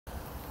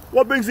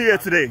What brings you here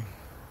today?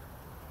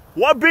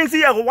 What brings you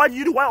here? Why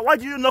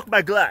did you knock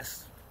my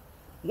glass?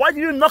 Why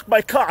did you knock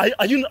my car?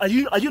 Are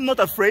you not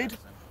afraid?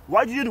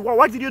 Why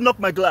did you knock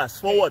my glass?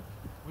 For what?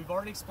 We've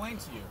already explained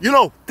to you. You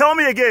know, tell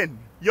me again.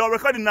 You're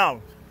recording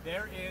now.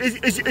 There is.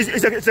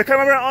 Is the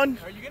camera on?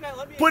 Are you gonna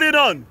let me? Put it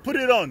on. Put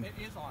it on. It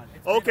is on.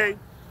 It's Okay.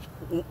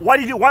 On. Why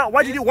did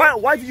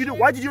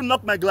you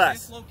knock my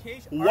glass? This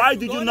location. Why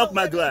did you knock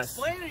my glass?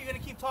 Explain, or are you gonna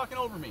keep talking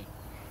over me?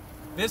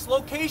 This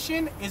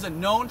location is a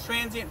known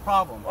transient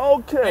problem.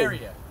 Okay.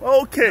 Area.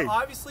 Okay. You're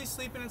obviously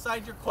sleeping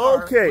inside your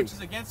car, okay, which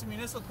is against the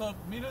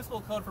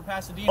municipal code for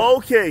Pasadena.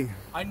 Okay.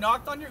 I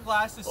knocked on your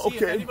glass to see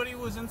if anybody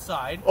was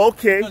inside.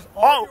 Okay. Because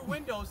all your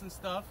windows and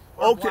stuff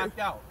are blacked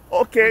out.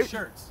 Okay. With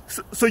shirts.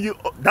 So you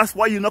that's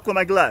why you knocked on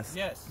my glass?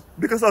 Yes.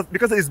 Because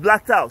it's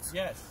blacked out?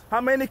 Yes. How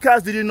many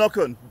cars did you knock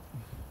on?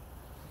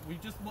 We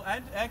just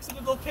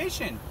exited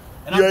location.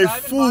 And You're I'm a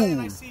driving fool. by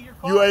and I see your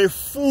car. You are a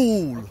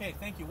fool. Okay,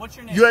 thank you. What's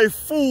your name? You're a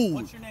fool.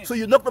 What's your name? So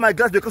you knocked on my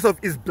glass because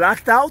it's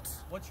blacked out?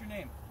 What's your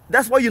name?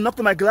 That's why you knocked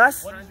on my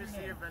glass? What is your to see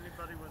name? if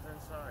anybody was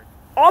inside.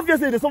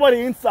 Obviously there's somebody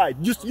inside.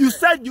 You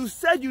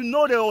said you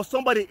know there was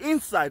somebody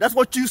inside. That's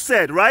what you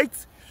said, right?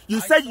 You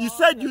said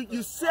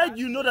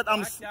you know that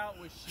I'm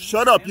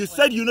shut up. You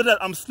said you know that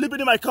I'm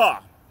sleeping in my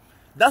car.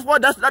 That's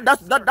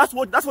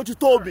what you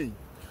told me.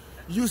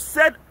 You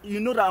said you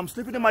know that I'm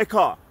sleeping in my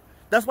car.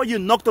 That's why you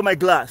knocked on my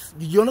glass.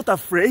 You're not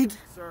afraid?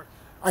 Sir.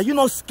 Are you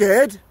not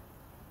scared?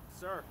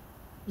 Sir.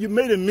 You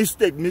made a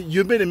mistake.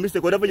 You made a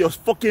mistake, whatever your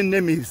fucking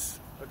name is.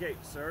 Okay,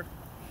 sir.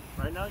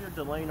 Right now you're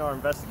delaying our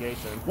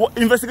investigation. What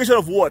investigation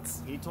of what?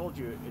 He told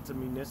you it's a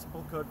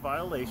municipal code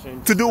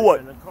violation. To do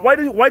what? Why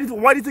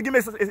did you give me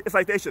a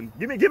citation?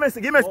 Give me a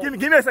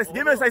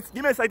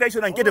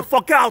citation and get the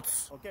fuck out.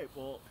 Okay,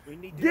 well we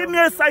need to give me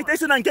a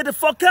citation and get the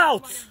fuck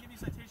out.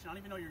 I don't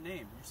even know your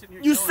name.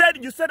 You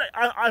said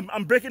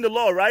I'm breaking the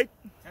law, right?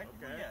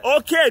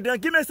 Okay, then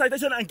give me a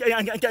citation and get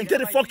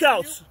the fuck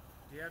out.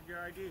 Do you have your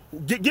ID?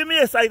 Give me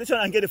a citation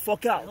and get the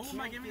fuck out. Who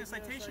am I giving a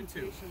citation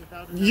to?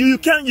 You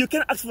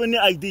can't ask for any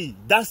ID.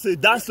 That's a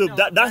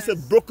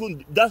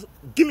broken.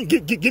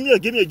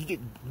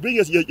 Bring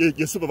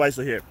your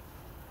supervisor here.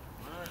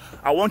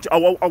 I want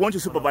your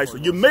supervisor.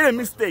 You made a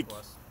mistake.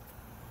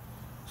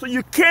 So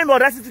you came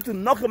audacity to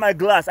knock on my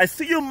glass. I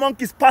see you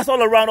monkeys pass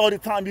all around all the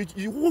time. Who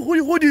do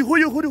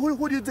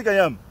you think I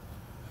am?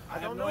 I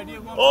have no idea.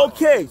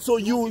 Okay, so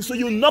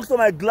you knocked on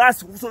my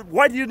glass. So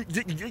why did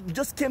you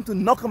just came to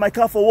knock on my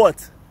car for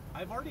what?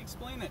 I've already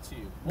explained that to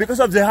you. Because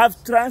of they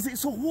have transit.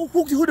 So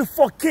who the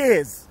fuck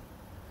cares?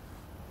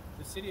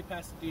 The city of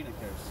Pasadena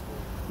cares.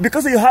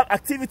 Because you have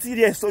activity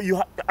there. So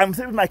I'm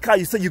sitting in my car.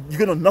 You say you're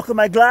gonna knock on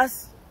my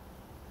glass?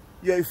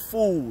 You're a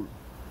fool.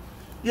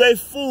 You're a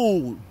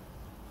fool.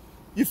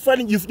 You fell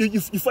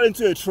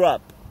into a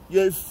trap.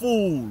 You're a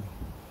fool.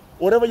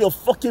 Whatever your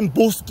fucking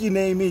Boski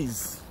name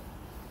is.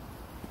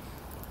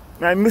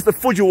 Man, Mr.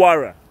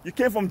 Fujiwara, you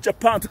came from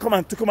Japan to come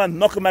and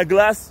knock on my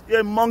glass? You're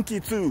a monkey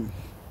too.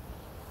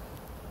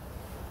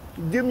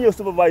 Give me your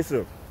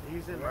supervisor.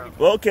 He's in right.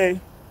 Okay.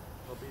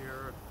 He'll be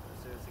here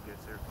as soon as he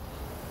gets here.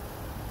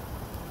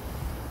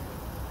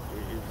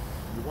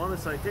 If you want a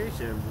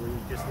citation, we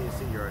just need to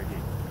see your ID.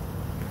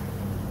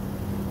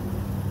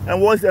 And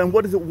what is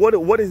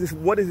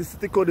this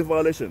city code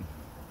violation?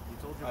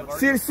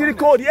 City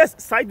code, yes.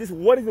 Cite this.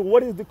 What is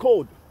the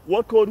code?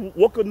 What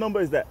code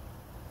number is that?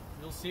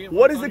 You'll see it.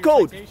 What is the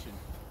code?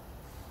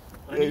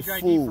 I need your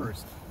ID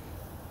first.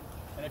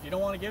 And if you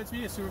don't want to give it to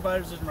me, the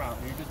supervisor's in route.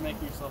 You're just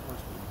making yourself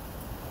worse for me.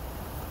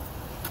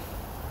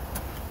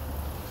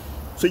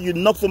 So you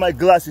knocked on my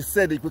glass. You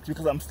said it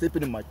because I'm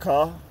sleeping in my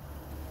car.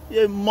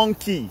 You're a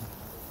monkey.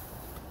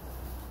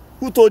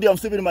 Who told you I'm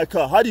sleeping in my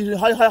car? How do you know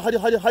I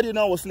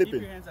was sleeping?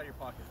 Keep your hands out of your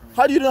pocket for me.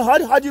 How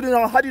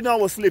do you know I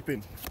was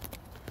sleeping?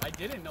 I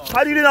didn't know.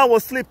 How do you know I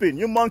was sleeping?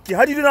 You monkey.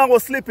 How do you know I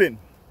was sleeping?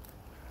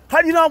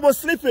 How do you know I was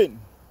sleeping?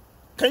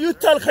 Can you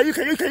tell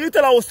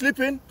I was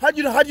sleeping? How do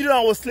you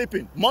know I was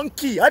sleeping?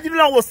 Monkey. How do you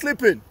know I was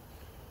sleeping?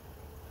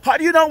 How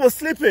do you know I was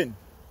sleeping?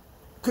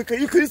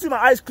 Can you see my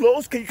eyes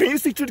closed? Can you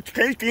see through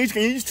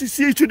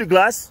the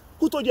glass?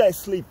 Who told you I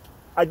sleep?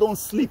 I don't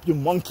sleep, you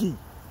monkey.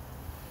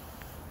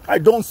 I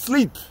don't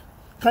sleep.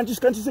 Can't you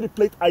see the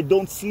plate? I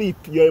don't sleep.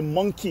 You're a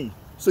monkey.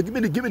 So give me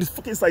the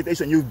fucking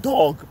citation, you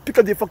dog. Pick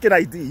up the fucking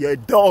ID. You're a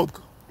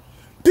dog.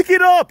 Pick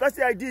it up. That's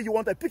the ID you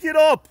wanted. Pick it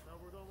up. No,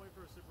 we're gonna wait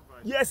for a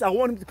supervisor. Yes, I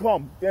want him to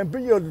come. Then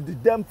bring the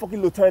damn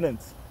fucking lieutenant.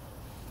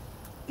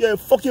 You're a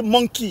fucking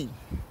monkey.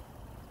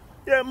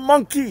 You're a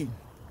monkey.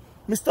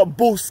 Mr.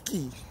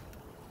 Boski.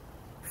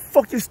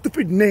 Fucking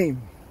stupid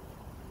name.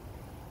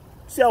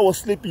 See, I was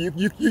sleeping.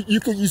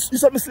 You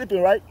saw me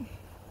sleeping, right?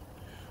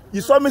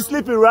 You saw me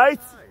sleeping, right?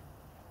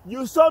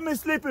 You saw me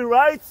sleeping,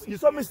 right? You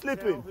saw me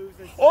sleeping.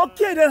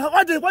 Okay, then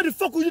why the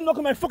fuck would you knock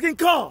on my fucking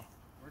car?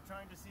 We're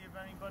trying to see if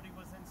anybody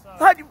was inside.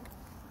 How do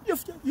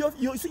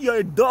you're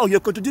a dog. You're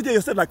contradicting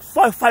yourself like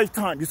five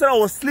times. You said I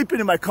was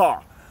sleeping in my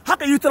car. How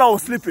can you tell I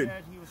was sleeping?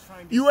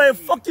 You are a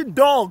fucking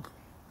dog.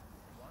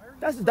 Why are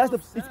That's the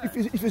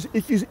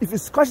if you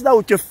scratch that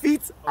with your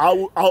feet, I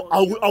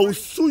will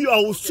sue you. I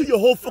will sue your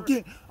whole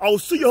fucking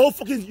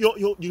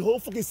your whole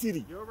fucking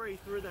city. You already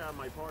threw that on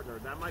my partner.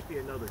 That might be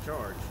another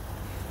charge.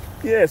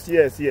 Yes.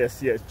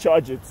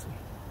 Charge it.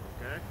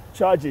 Okay.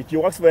 Charge it.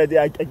 You asked for it,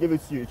 I give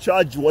it to you.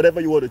 Charge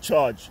whatever you want to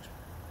charge.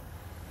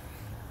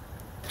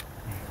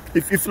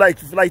 If you like,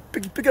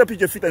 pick it up with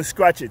your feet and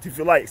scratch it. If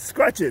you like,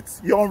 scratch it.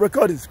 You're on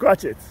recording.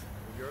 Scratch it.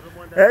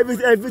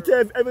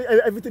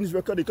 Everything is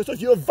recorded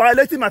because you're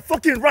violating my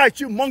fucking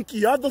rights, you monkey.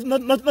 You have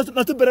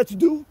nothing better to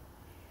do.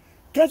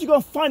 Can't you go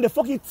and find the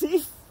fucking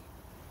thief?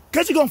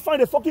 Can't you go and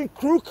find the fucking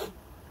crook?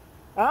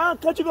 Huh?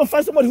 Can't you go and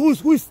find somebody who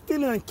is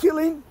stealing and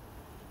killing?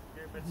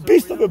 Okay, so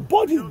beast of a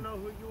body. We don't know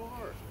who you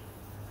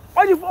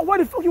are. Why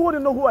the fuck you want to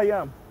know who I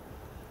am?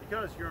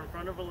 Because you're in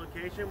front of a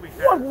location.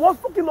 What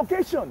fucking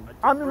location?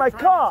 I'm in my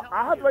car.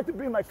 I have the right to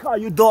be in my car,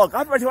 you dog. I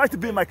have the right to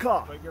be in my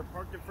car. But you're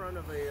parked in front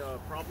of a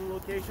problem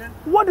location?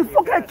 What the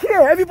fuck I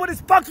care? Everybody's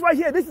parked right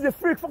here. This is a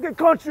free fucking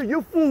country,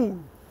 you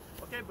fool.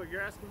 Okay, but you're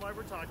asking why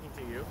we're talking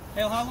to you.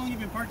 Hey, how long have you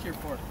been parked here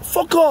for?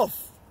 Fuck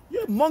off.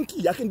 You're a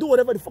monkey. I can do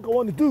whatever the fuck I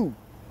want to do.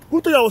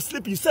 Who told you I was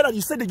sleeping? You said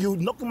that you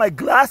knocked my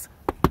glass.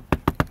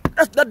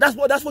 That's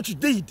what you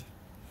did.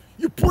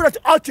 You pulled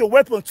out your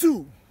weapon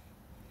too.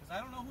 I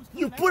don't know who's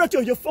coming You out. put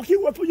out your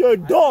fucking weapon, you're a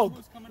dog.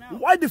 Who's coming out.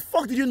 Why the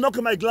fuck did you knock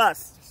on my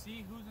glass? To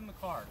see who's in the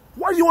car.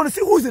 Why do you want to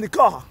see who's in the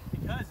car?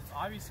 Because it's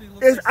obviously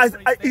looks like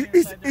somebody's staying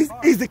inside their car.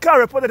 Is the car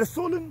reported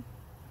stolen?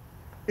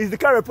 Is the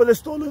car reported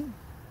stolen?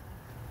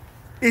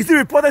 Is the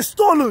reported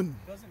stolen?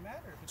 Doesn't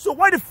matter. So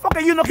why the fuck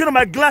are you knocking on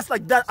my glass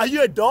like that? Are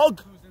you a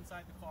dog? Who's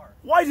inside the car?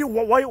 Why do you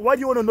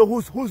want to know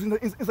who's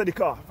inside the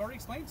car? I've already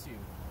explained to you.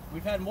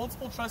 We've had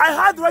multiple trust. I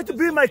had the right to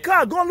be in my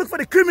car. Go and look for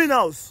the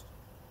criminals.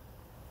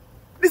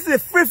 This is a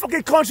free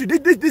fucking country.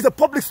 This is a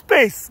public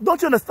space.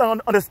 Don't you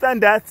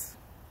understand that? It's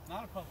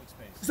not a public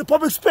space. It's a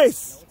public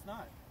space. No, it's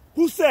not.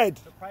 Who said?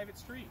 It's a private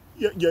street.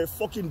 You're a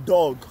fucking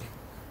dog.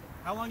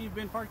 How long you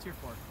been parked here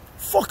for?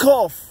 Fuck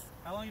off.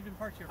 How long you been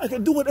parked here for? I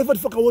can do whatever the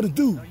fuck I want to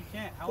do. No, you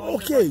can't. How long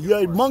Okay,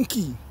 you're a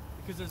monkey.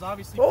 Because there's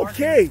obviously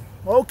parking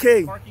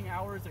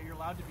hours that you're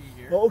allowed to be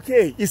here.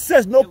 Okay, it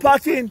says no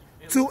parking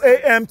 2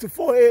 a.m. to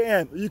 4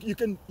 a.m. You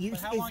can. But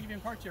how long have you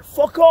been parked here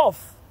for? Fuck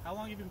off. How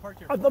long have you been parked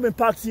here I've for? not been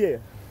parked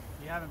here.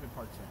 You haven't been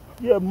parked here.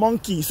 Okay. You're a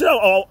monkey. You said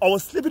I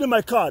was sleeping in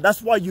my car.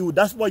 That's why you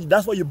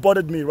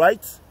bothered me,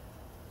 right?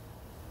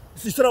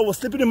 You said I was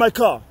sleeping in my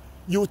car.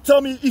 You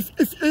tell me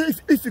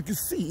if you can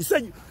see. You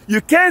said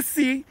you can't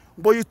see,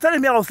 but you're telling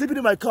me I was sleeping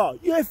in my car.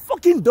 You're a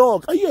fucking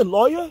dog. Are you a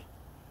lawyer?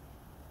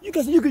 You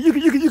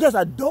guys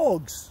are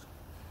dogs.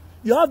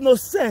 You have no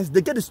sense.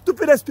 They get the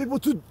stupidest people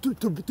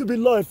to be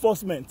law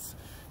enforcement.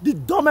 The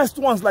dumbest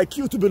ones like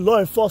you to be law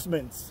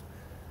enforcement.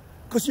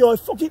 Because you're a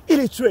fucking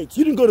illiterate.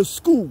 You didn't go to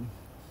school.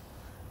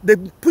 They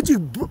put you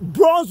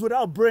bronze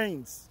without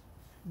brains.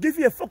 Give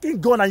you a fucking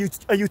gun and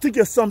you think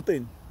you're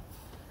something.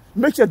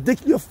 Makes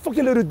your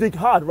fucking little dick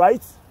hard,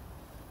 right?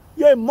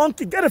 You're a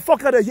monkey. Get the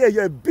fuck out of here.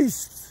 You're a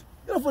beast.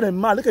 You're not a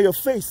man. Look at your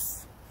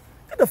face.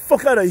 Get the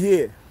fuck out of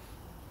here.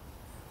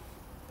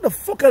 Get the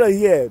fuck out of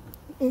here.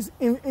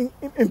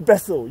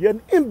 Imbecile. You're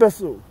an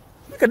imbecile.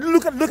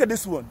 Look at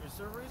this one. Is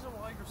there a reason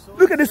why you're so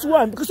Look at this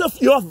one. Because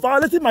you are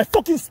violating my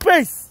fucking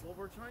space. Well,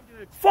 we're trying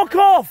to... Fuck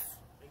off.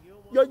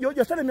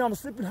 You're telling me I'm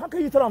sleeping. How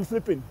can you tell I'm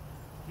sleeping?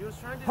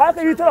 How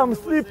can you tell I'm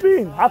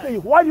sleeping? How can you?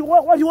 Why do you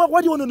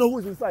want to know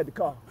who's inside the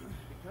car?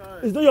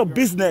 Because it's not your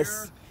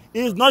business.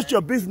 It's not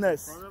your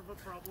business.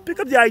 Pick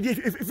up the ID.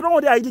 If you don't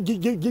want the ID,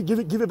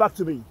 give it back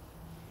to me.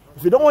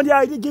 If you don't want the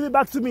ID, give it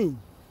back to me.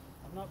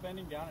 I'm not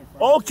bending down in front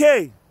of you.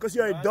 Okay, because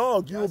you're a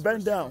dog. You will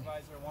bend down.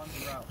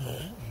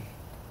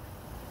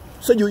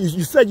 So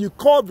you said you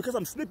called because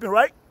I'm sleeping,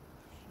 right?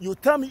 You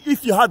tell me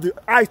if you had the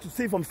eyes to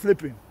see if I'm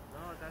sleeping. No,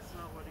 that's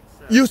not what he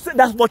said. You said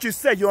that's what you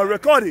said. You're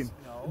recording.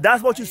 No,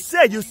 that's what you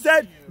said. You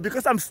said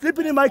because I'm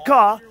sleeping in my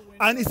car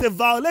and it's a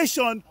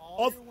violation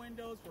of. Your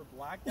windows were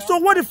blacked out. So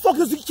what the fuck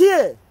is it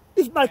here?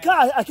 It's my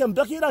car. I can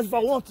block it out if I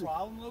want to.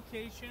 Problem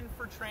location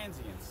for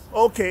transients.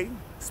 Okay.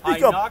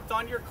 Speak I up. knocked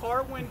on your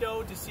car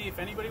window to see if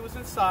anybody was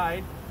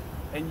inside,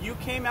 and you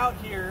came out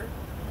here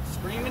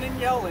screaming and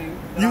yelling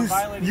that I'm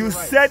violating your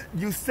rights.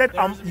 You said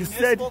There's a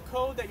municipal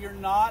code that you're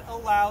not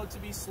allowed to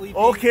be sleeping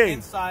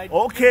inside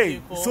your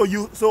vehicle.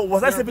 So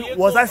was I sleeping?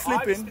 Was I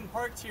sleeping? I've been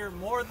parked here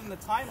more than the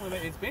time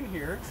limit it's been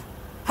here.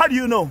 How do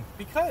you know?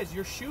 Because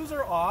your shoes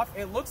are off.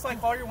 It looks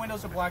like all your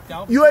windows are blacked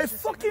out. You are a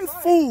fucking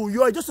fool.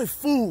 You are just a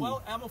fool.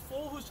 Well, I'm a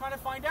fool who's trying to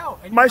find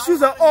out. And my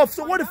shoes are off,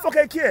 so what the fuck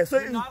I care? So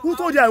who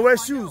told you I wear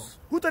shoes?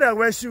 Who told you I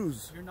wear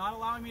shoes? You're not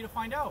allowing me to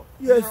find out.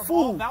 You're a These are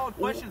fool. all valid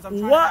questions I'm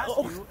trying to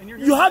ask you, and you're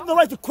you have no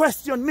right to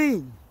question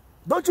me.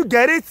 Don't you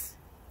get it?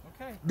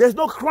 Okay. There's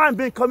no crime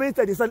being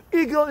committed. It's an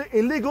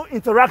illegal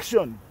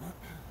interaction.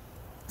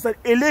 It's an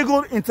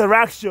illegal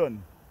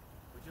interaction.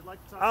 Would you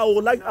like to talk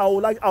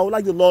I would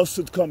like the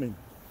lawsuit coming.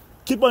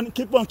 Keep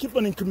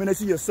on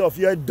incriminating yourself.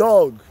 You're a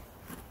dog.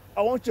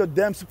 I want your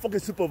damn fucking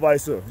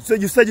supervisor. So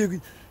you said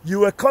you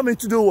were coming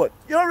to do what?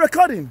 You're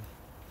recording.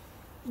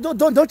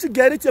 Don't you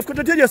get it? You've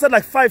contradicted yourself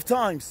like 5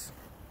 times.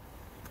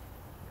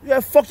 You're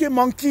a fucking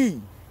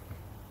monkey.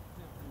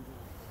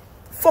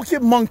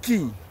 Fucking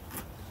monkey.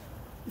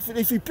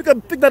 If you pick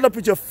that up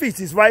with your feet,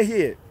 it's right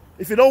here.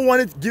 If you don't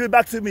want it, give it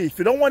back to me. If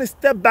you don't want it,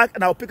 step back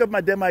and I'll pick up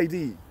my damn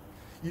ID.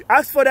 You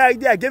asked for the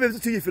ID, I gave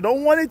it to you. If you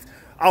don't want it,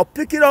 I'll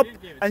pick it up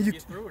and you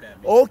threw it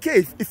at me.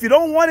 Okay, if you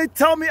don't want it,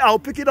 tell me, I'll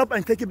pick it up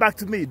and take it back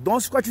to me.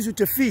 Don't scratch it with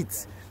your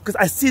feet. Because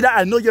I see that,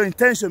 I know your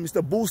intention,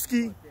 Mr.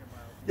 Bulski.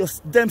 Your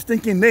damn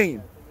stinking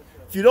name.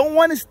 If you don't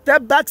want it,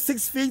 step back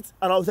 6 feet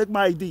and I'll take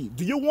my ID.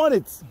 Do you want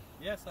it?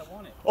 Yes, I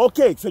want it.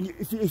 Okay, so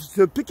if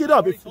you pick it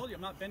up. I told you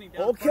I'm not bending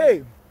down.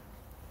 Okay.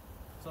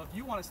 So if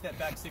you want to step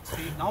back 6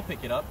 feet and I'll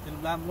pick it up,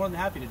 then I'm more than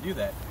happy to do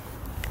that.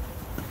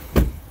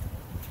 Hey,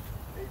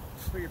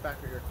 just put your back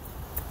right here.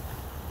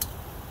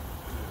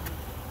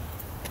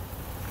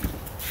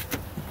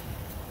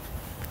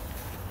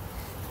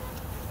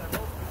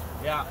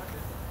 Yeah.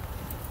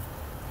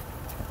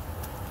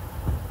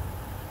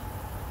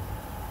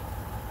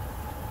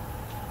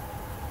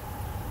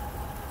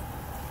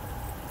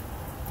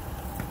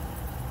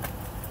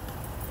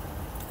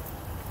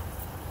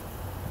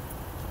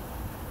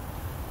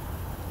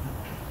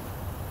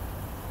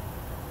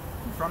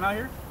 From out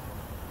here?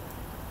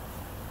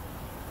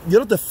 You're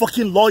not the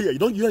fucking lawyer.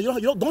 Don't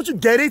you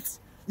get it?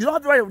 You don't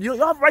have the right. You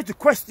don't have the right to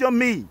question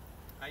me.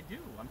 I do.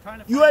 I'm trying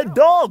to. You're a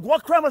dog.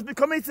 What crime has been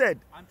committed?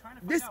 I'm trying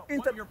to find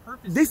out what your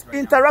purpose this is right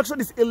interaction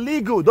now. is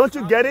illegal. Don't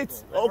you get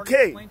it?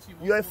 Okay.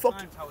 You're a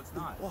fucking.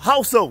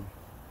 How so?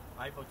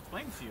 I've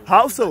explained to you.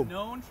 How so?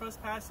 Known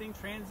trespassing,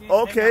 transient,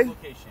 okay.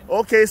 location.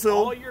 Okay,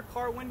 so all your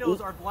car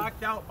windows are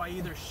blacked out by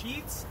either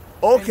sheets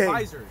okay. and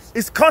visors.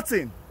 It's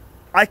cutting.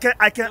 I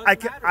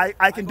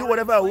can do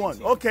whatever I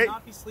want. Okay.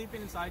 Not be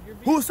sleeping inside your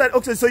vehicle. Who said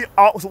okay? So,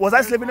 so was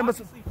I sleeping in my?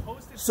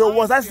 So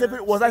was I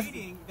sleeping? Was I?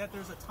 That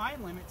there's a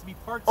time limit to be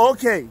parked.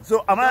 Okay.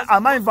 So am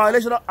I in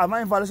violation of? Am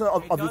I in violation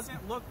of? It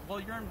doesn't look.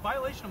 Well, you're in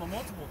violation of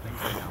multiple things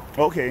right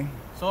now. Okay.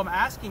 So I'm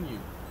asking you,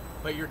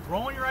 but you're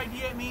throwing your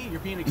ID at me. You're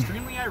being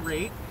extremely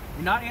irate.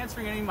 You're not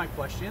answering any of my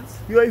questions.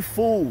 You're a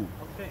fool.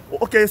 Okay.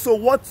 Okay. So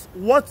what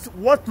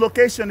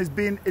location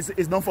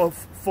is known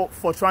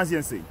for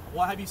transiency?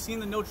 Well, have you seen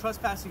the no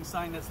trespassing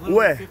sign that's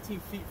literally 15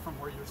 feet from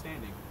where you're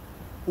standing?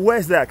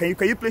 Where's that? Can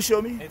you please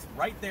show me? It's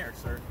right there,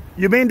 sir.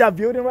 You mean that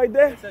building right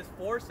there? It says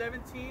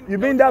 417. You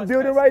mean that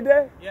building right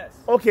there? Yes.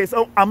 Okay.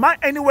 So am I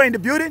anywhere in the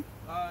building?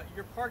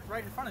 You're parked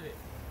right in front of it.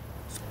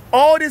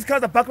 All these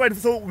cars are parked right.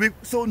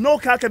 So no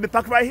car can be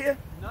parked right here.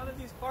 None of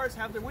these cars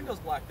have their windows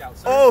blacked out,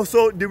 sir. Oh,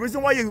 so the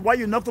reason why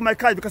you knocked on my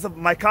car is because of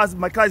my car is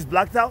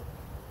blacked out?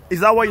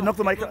 Is that why you knocked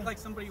on my car? It looked like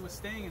somebody was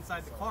staying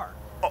inside the car.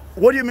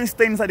 What do you mean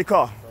staying inside the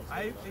car?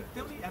 I've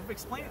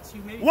explained it to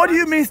you maybe. What do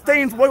you mean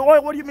staying?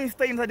 What do you mean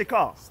staying inside the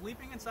car?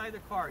 Sleeping inside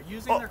their car,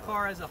 using their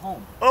car as a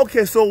home.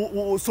 Okay,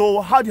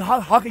 so how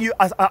can you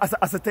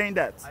ascertain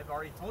that? I've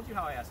already told you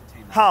how I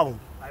ascertained that. How?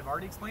 I've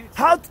already explained it to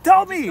how? you.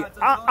 Tell me.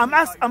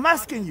 I'm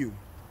asking you.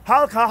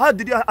 How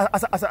did you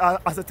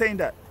ascertain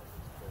that?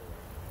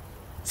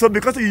 So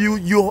because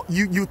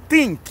you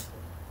think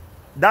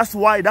that's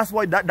why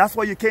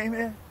you came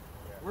here?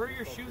 Where are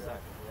your shoes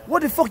at?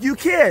 What the fuck you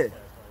care?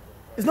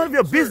 It's none of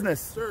your business.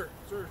 Sir.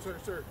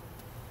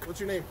 What's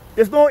your name?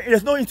 There's no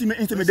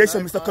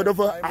intimidation, Mr.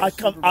 Cordova.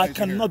 I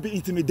cannot be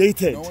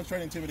intimidated. No one's trying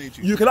to intimidate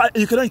you. You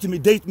cannot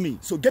intimidate me.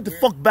 So get the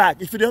fuck back.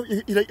 If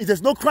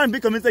there's no crime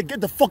being committed, get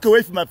the fuck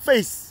away from my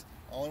face.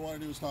 All I want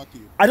to do is talk to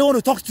you. I don't want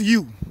to talk to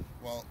you.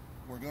 Well,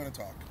 we're going to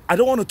talk. I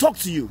don't want to talk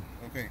to you.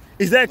 Okay.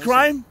 Is there a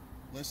crime?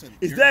 Listen.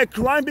 Is there a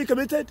crime being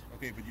committed?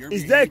 Okay, but your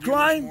is there a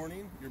crime?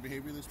 Your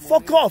behavior this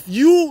morning. Fuck off.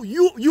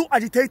 You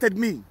agitated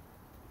me.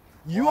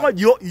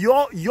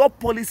 Your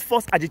police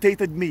force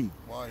agitated me.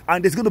 Why?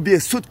 And there's going to be a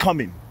suit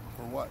coming.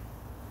 For what?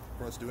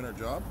 For us doing our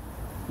job?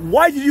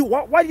 Why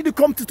did you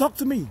come to talk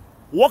to me?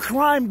 What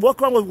crime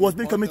was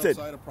being committed?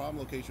 Outside a prime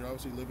location,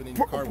 obviously living in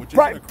your car, which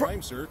isn't a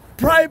crime, sir.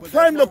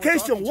 Prime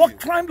location. What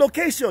crime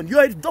location?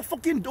 You're a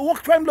fucking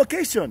what crime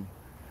location?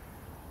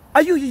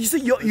 Are you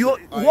see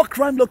what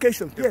crime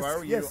location? If I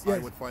were you, I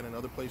would find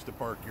another place to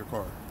park your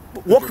car.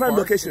 What crime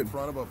location? In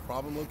front of a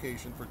problem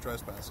location for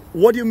trespassing.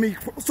 What do you mean?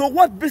 So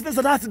what business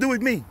does that have to do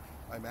with me?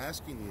 I'm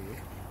asking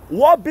you.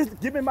 What business?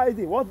 Give me my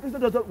idea. What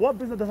business does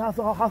that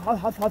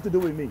have to do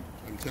with me?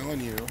 I'm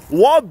telling you.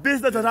 What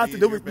business does that have to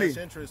do with me? It's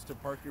in your best interest to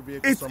park your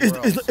vehicle somewhere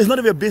else. It's none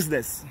of your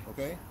business.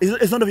 Okay.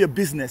 It's none of your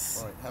business.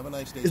 All right. Have a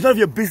nice day. It's none of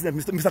your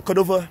business, Mr.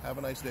 Cordova. Have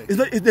a nice day.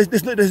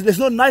 There's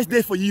no nice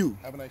day for you.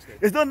 Have a nice day.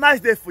 There's no nice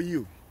day for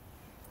you.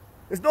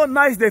 It's no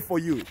nice day for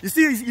you. You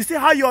see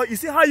how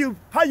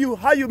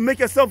you make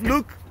yourself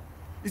look?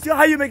 You see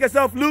how you make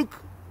yourself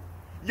look?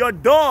 You're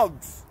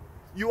dogs.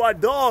 You are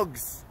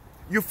dogs.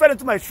 You fell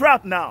into my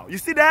trap now. You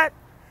see that?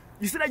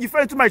 You see that you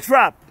fell into my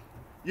trap?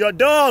 You're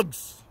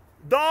dogs.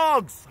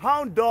 Dogs.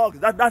 Hound dogs.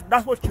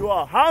 That's what you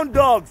are. Hound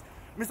dogs.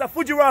 Mr.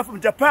 Fujiwara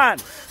from Japan.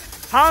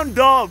 Hound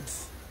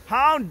dogs.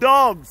 Hound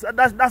dogs.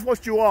 That's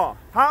what you are.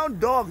 Hound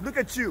dogs. Look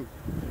at you.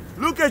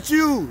 Look at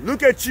you.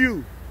 Look at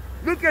you.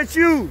 Look at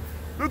you.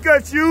 Look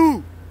at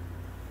you.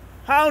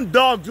 Hound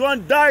dogs. You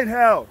want to die in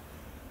hell.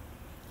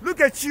 Look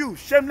at you.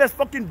 Shameless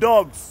fucking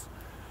dogs.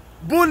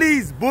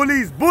 Bullies.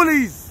 Bullies.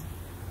 Bullies.